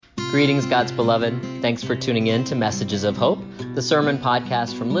Greetings, God's beloved. Thanks for tuning in to Messages of Hope, the sermon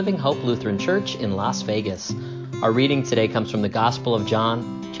podcast from Living Hope Lutheran Church in Las Vegas. Our reading today comes from the Gospel of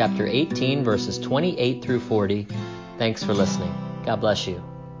John, chapter 18, verses 28 through 40. Thanks for listening. God bless you.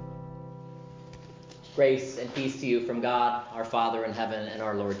 Grace and peace to you from God, our Father in heaven, and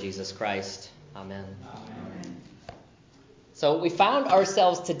our Lord Jesus Christ. Amen. Amen. So we found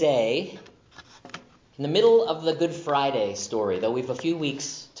ourselves today in the middle of the Good Friday story, though we've a few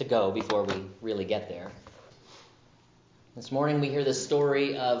weeks to go before we really get there. This morning we hear the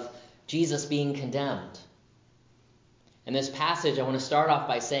story of Jesus being condemned. And this passage, I want to start off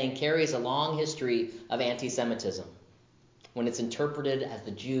by saying, carries a long history of anti-Semitism when it's interpreted as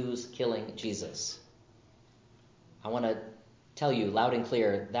the Jews killing Jesus. I want to tell you loud and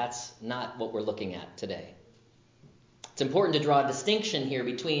clear, that's not what we're looking at today. It's important to draw a distinction here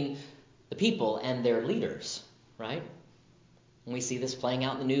between the people and their leaders, right? And we see this playing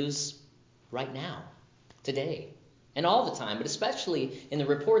out in the news right now, today, and all the time, but especially in the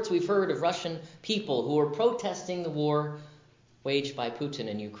reports we've heard of Russian people who are protesting the war waged by Putin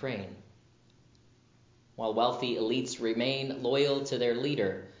in Ukraine. While wealthy elites remain loyal to their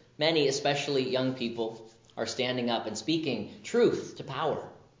leader, many, especially young people, are standing up and speaking truth to power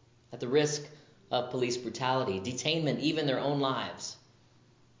at the risk of police brutality, detainment, even their own lives.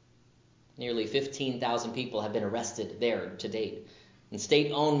 Nearly 15,000 people have been arrested there to date. And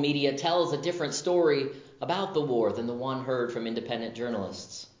state-owned media tells a different story about the war than the one heard from independent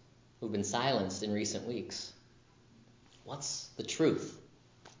journalists who've been silenced in recent weeks. What's the truth?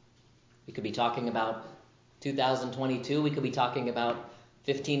 We could be talking about 2022. We could be talking about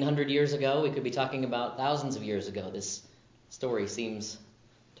 1,500 years ago. We could be talking about thousands of years ago. This story seems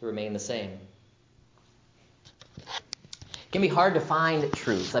to remain the same. It can be hard to find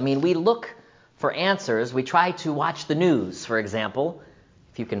truth. I mean, we look for answers. We try to watch the news, for example,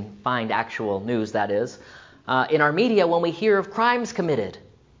 if you can find actual news, that is, in our media when we hear of crimes committed.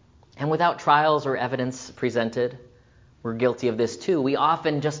 And without trials or evidence presented, we're guilty of this too. We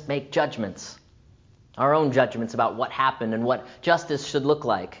often just make judgments, our own judgments about what happened and what justice should look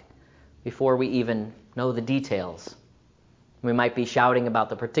like before we even know the details. We might be shouting about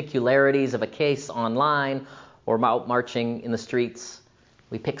the particularities of a case online or marching in the streets.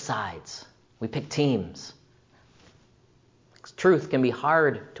 We pick sides. We pick teams. Truth can be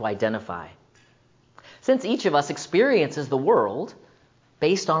hard to identify. Since each of us experiences the world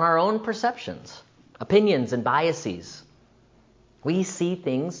based on our own perceptions, opinions, and biases, we see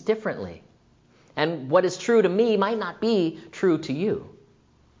things differently. And what is true to me might not be true to you.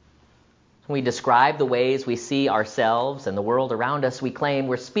 When we describe the ways we see ourselves and the world around us, we claim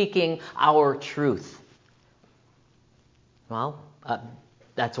we're speaking our truth. Well,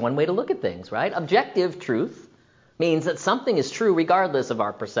 that's one way to look at things, right? Objective truth means that something is true regardless of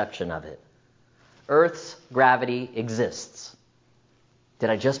our perception of it. Earth's gravity exists. Did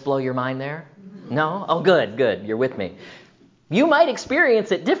I just blow your mind there? No? Oh, good. You're with me. You might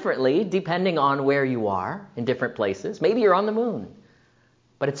experience it differently depending on where you are in different places. Maybe you're on the moon.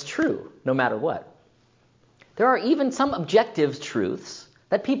 But it's true no matter what. There are even some objective truths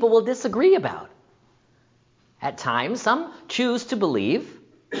that people will disagree about. At times, some choose to believe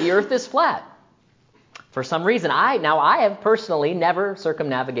the earth is flat. For some reason, I have personally never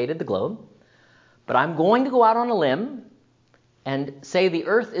circumnavigated the globe, but I'm going to go out on a limb and say the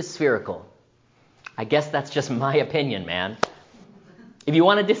earth is spherical. I guess that's just my opinion, man. If you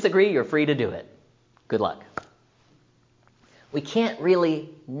want to disagree, you're free to do it. Good luck. We can't really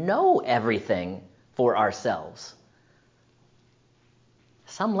know everything for ourselves.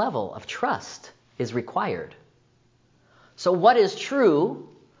 Some level of trust is required. So what is true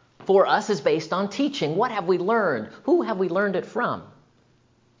for us is based on teaching. What have we learned? Who have we learned it from?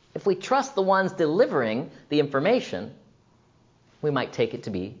 If we trust the ones delivering the information, we might take it to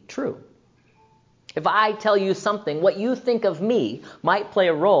be true. If I tell you something, what you think of me might play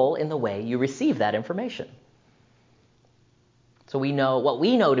a role in the way you receive that information. So we know what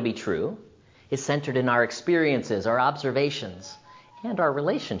we know to be true is centered in our experiences, our observations, and our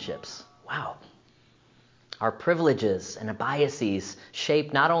relationships. Wow. Our privileges and biases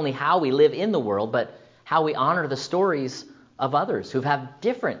shape not only how we live in the world, but how we honor the stories of others who've had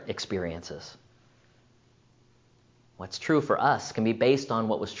different experiences. What's true for us can be based on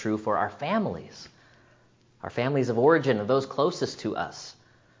what was true for our families of origin, of those closest to us.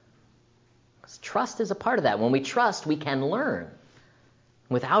 Trust is a part of that. When we trust, we can learn.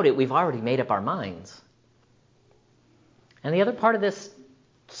 Without it, we've already made up our minds. And the other part of this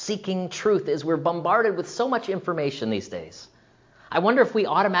seeking truth is we're bombarded with so much information these days. I wonder if we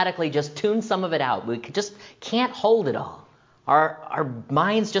automatically just tune some of it out. We just can't hold it all. Our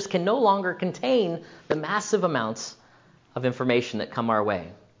minds just can no longer contain the massive amounts of information that come our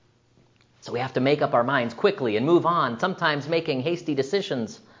way. So we have to make up our minds quickly and move on, sometimes making hasty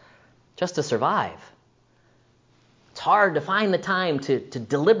decisions just to survive. It's hard to find the time to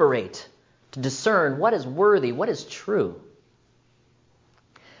deliberate, to discern what is worthy, what is true.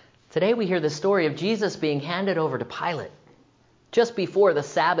 Today we hear the story of Jesus being handed over to Pilate. Just before the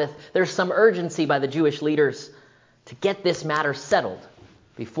Sabbath, there's some urgency by the Jewish leaders to get this matter settled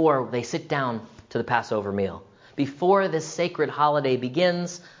before they sit down to the Passover meal, before this sacred holiday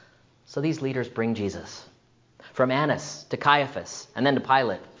begins. So these leaders bring Jesus from Annas to Caiaphas and then to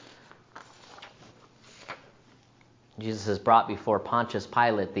Pilate. Jesus is brought before Pontius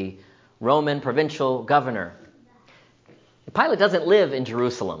Pilate, the Roman provincial governor. Pilate doesn't live in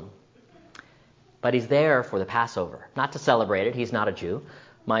Jerusalem, but he's there for the Passover. Not to celebrate it, he's not a Jew,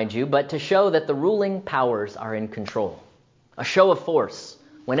 mind you, but to show that the ruling powers are in control. A show of force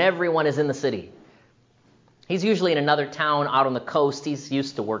when everyone is in the city. He's usually in another town out on the coast. He's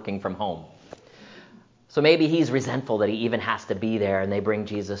used to working from home. So maybe he's resentful that he even has to be there and they bring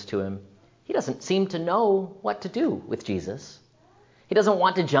Jesus to him. He doesn't seem to know what to do with Jesus. He doesn't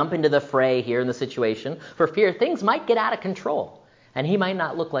want to jump into the fray here in the situation for fear things might get out of control and he might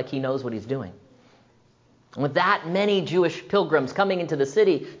not look like he knows what he's doing. With that many Jewish pilgrims coming into the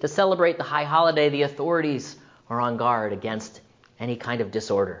city to celebrate the high holiday, the authorities are on guard against any kind of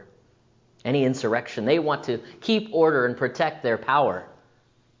disorder, any insurrection. They want to keep order and protect their power.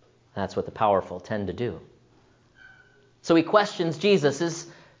 That's what the powerful tend to do. So he questions Jesus. Is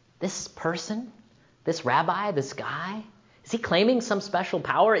this person, this rabbi, this guy, is he claiming some special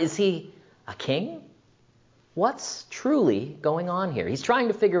power? Is he a king? What's truly going on here? He's trying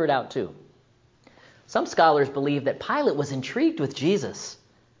to figure it out too. Some scholars believe that Pilate was intrigued with Jesus.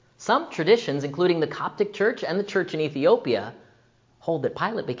 Some traditions, including the Coptic Church and the church in Ethiopia, hold that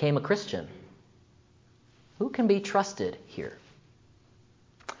Pilate became a Christian. Who can be trusted here?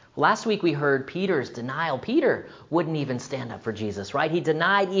 Last week we heard Peter's denial. Peter wouldn't even stand up for Jesus, right? He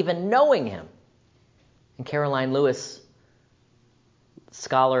denied even knowing him. And Caroline Lewis,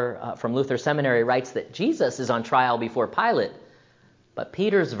 scholar from Luther Seminary, writes that Jesus is on trial before Pilate, but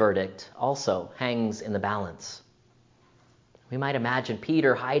Peter's verdict also hangs in the balance. We might imagine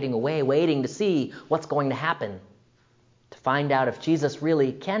Peter hiding away, waiting to see what's going to happen, to find out if Jesus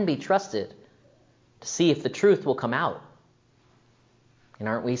really can be trusted, to see if the truth will come out. And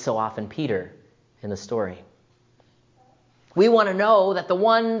aren't we so often Peter in the story? We want to know that the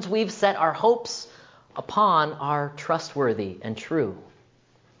ones we've set our hopes upon are trustworthy and true.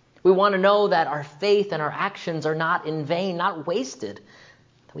 We want to know that our faith and our actions are not in vain, not wasted,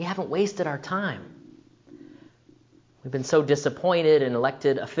 that we haven't wasted our time. We've been so disappointed in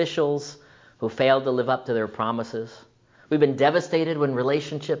elected officials who failed to live up to their promises. We've been devastated when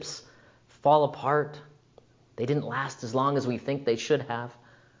relationships fall apart. They didn't last as long as we think they should have.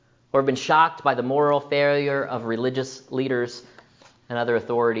 Or been shocked by the moral failure of religious leaders and other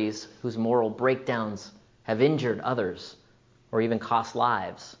authorities whose moral breakdowns have injured others or even cost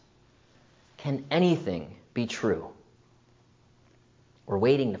lives. Can anything be true? We're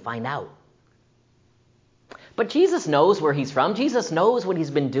waiting to find out. But Jesus knows where he's from. Jesus knows what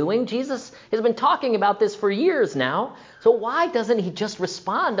he's been doing. Jesus has been talking about this for years now. So why doesn't he just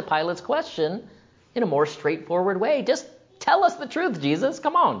respond to Pilate's question in a more straightforward way? Just tell us the truth, Jesus.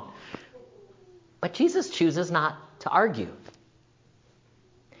 Come on. But Jesus chooses not to argue.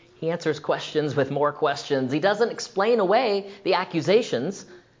 He answers questions with more questions. He doesn't explain away the accusations.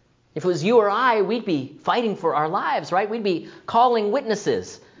 If it was you or I, we'd be fighting for our lives, right? We'd be calling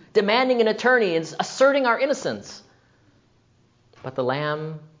witnesses, demanding an attorney, and asserting our innocence. But the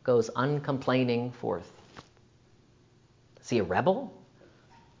Lamb goes uncomplaining forth. Is he a rebel?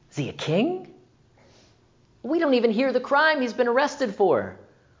 Is he a king? We don't even hear the crime he's been arrested for.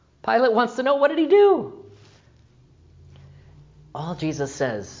 Pilate wants to know, what did he do? All Jesus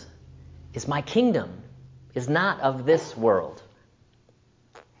says is, my kingdom is not of this world.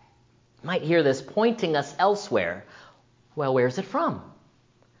 You might hear this pointing us elsewhere. Well, where's it from?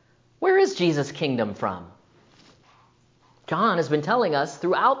 Where is Jesus' kingdom from? John has been telling us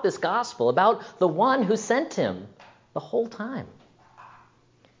throughout this gospel about the one who sent him the whole time.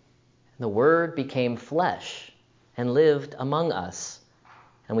 The Word became flesh and lived among us,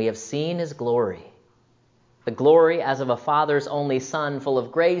 and we have seen his glory. The glory as of a Father's only Son, full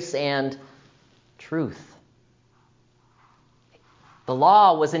of grace and truth. The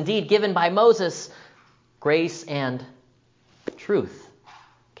law was indeed given by Moses. Grace and truth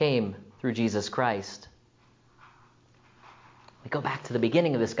came through Jesus Christ. We go back to the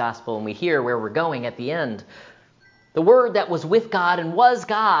beginning of this gospel and we hear where we're going at the end. The Word that was with God and was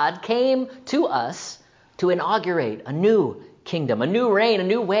God came to us to inaugurate a new kingdom, a new reign, a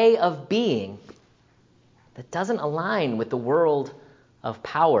new way of being that doesn't align with the world of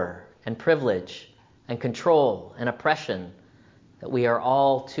power and privilege and control and oppression that we are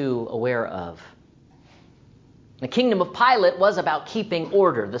all too aware of. The kingdom of Pilate was about keeping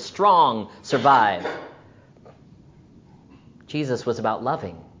order. The strong survive. Jesus was about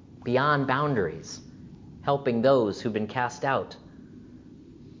loving beyond boundaries, helping those who've been cast out.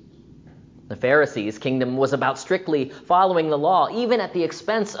 The Pharisees' kingdom was about strictly following the law, even at the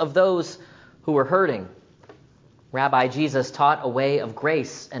expense of those who were hurting. Rabbi Jesus taught a way of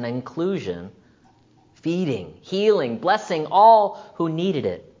grace and inclusion, feeding, healing, blessing all who needed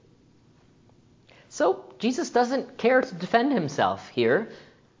it. So Jesus doesn't care to defend himself here,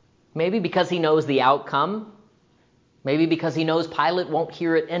 maybe because he knows the outcome, maybe because he knows Pilate won't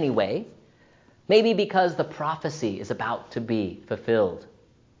hear it anyway, maybe because the prophecy is about to be fulfilled.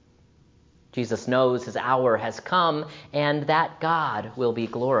 Jesus knows his hour has come and that God will be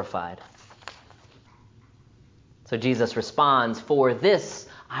glorified. So Jesus responds, "For this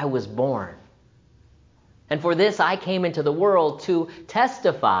I was born, and for this I came into the world to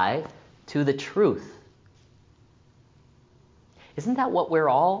testify to the truth." Isn't that what we're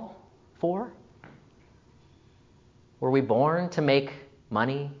all for? Were we born to make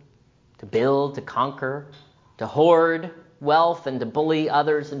money, to build, to conquer, to hoard wealth, and to bully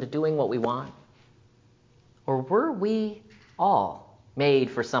others into doing what we want? Or were we all made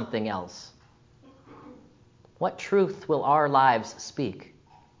for something else? What truth will our lives speak?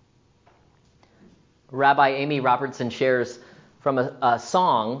 Rabbi Amy Robertson shares from a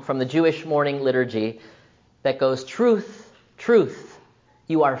song from the Jewish morning liturgy that goes, "Truth, truth,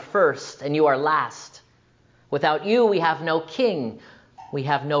 you are first and you are last. Without you we have no king, we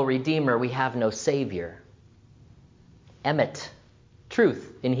have no redeemer, we have no savior." Emet,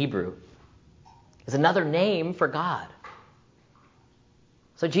 truth in Hebrew, is another name for God.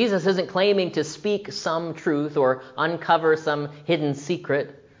 So Jesus isn't claiming to speak some truth or uncover some hidden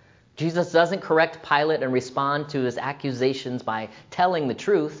secret. Jesus doesn't correct Pilate and respond to his accusations by telling the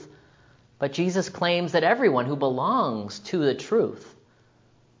truth, but Jesus claims that everyone who belongs to the truth,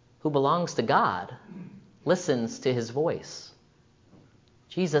 who belongs to God, listens to his voice.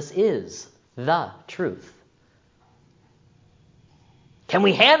 Jesus is the truth. Can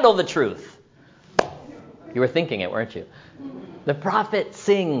we handle the truth? You were thinking it, weren't you? The prophet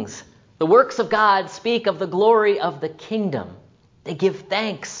sings. The works of God speak of the glory of the kingdom. They give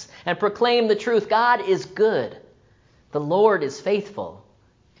thanks and proclaim the truth. God is good. The Lord is faithful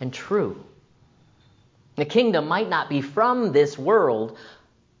and true. The kingdom might not be from this world,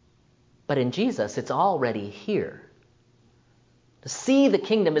 but in Jesus it's already here. To see the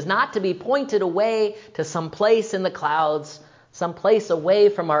kingdom is not to be pointed away to some place in the clouds, some place away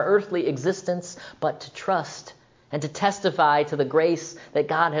from our earthly existence, but to trust and to testify to the grace that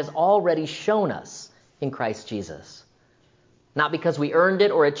God has already shown us in Christ Jesus. Not because we earned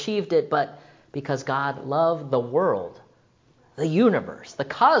it or achieved it, but because God loved the world, the universe, the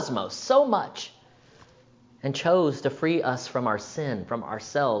cosmos so much, and chose to free us from our sin, from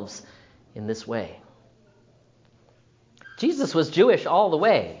ourselves in this way. Jesus was Jewish all the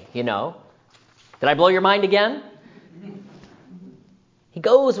way, you know. Did I blow your mind again? He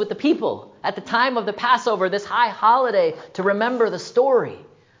goes with the people at the time of the Passover, this high holiday, to remember the story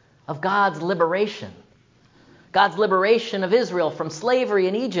of God's liberation of Israel from slavery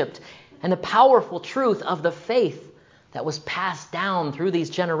in Egypt, and the powerful truth of the faith that was passed down through these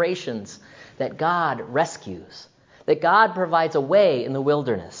generations, that God rescues, that God provides a way in the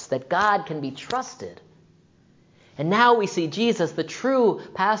wilderness, that God can be trusted. And now we see Jesus, the true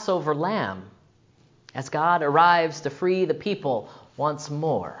Passover lamb, as God arrives to free the people once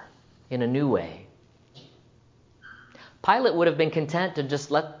more in a new way. Pilate would have been content to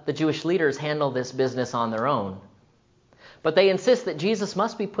just let the Jewish leaders handle this business on their own. But they insist that Jesus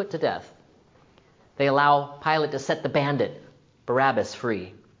must be put to death. They allow Pilate to set the bandit, Barabbas,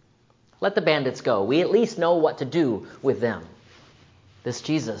 free. Let the bandits go. We at least know what to do with them. This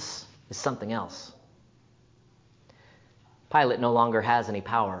Jesus is something else. Pilate no longer has any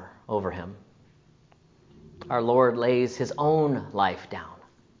power over him. Our Lord lays his own life down.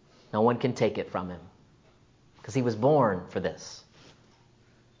 No one can take it from him, because he was born for this.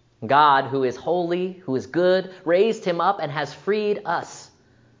 God, who is holy, who is good, raised him up and has freed us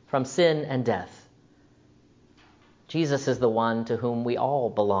from sin and death. Jesus is the one to whom we all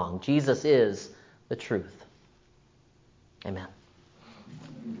belong. Jesus is the truth. Amen.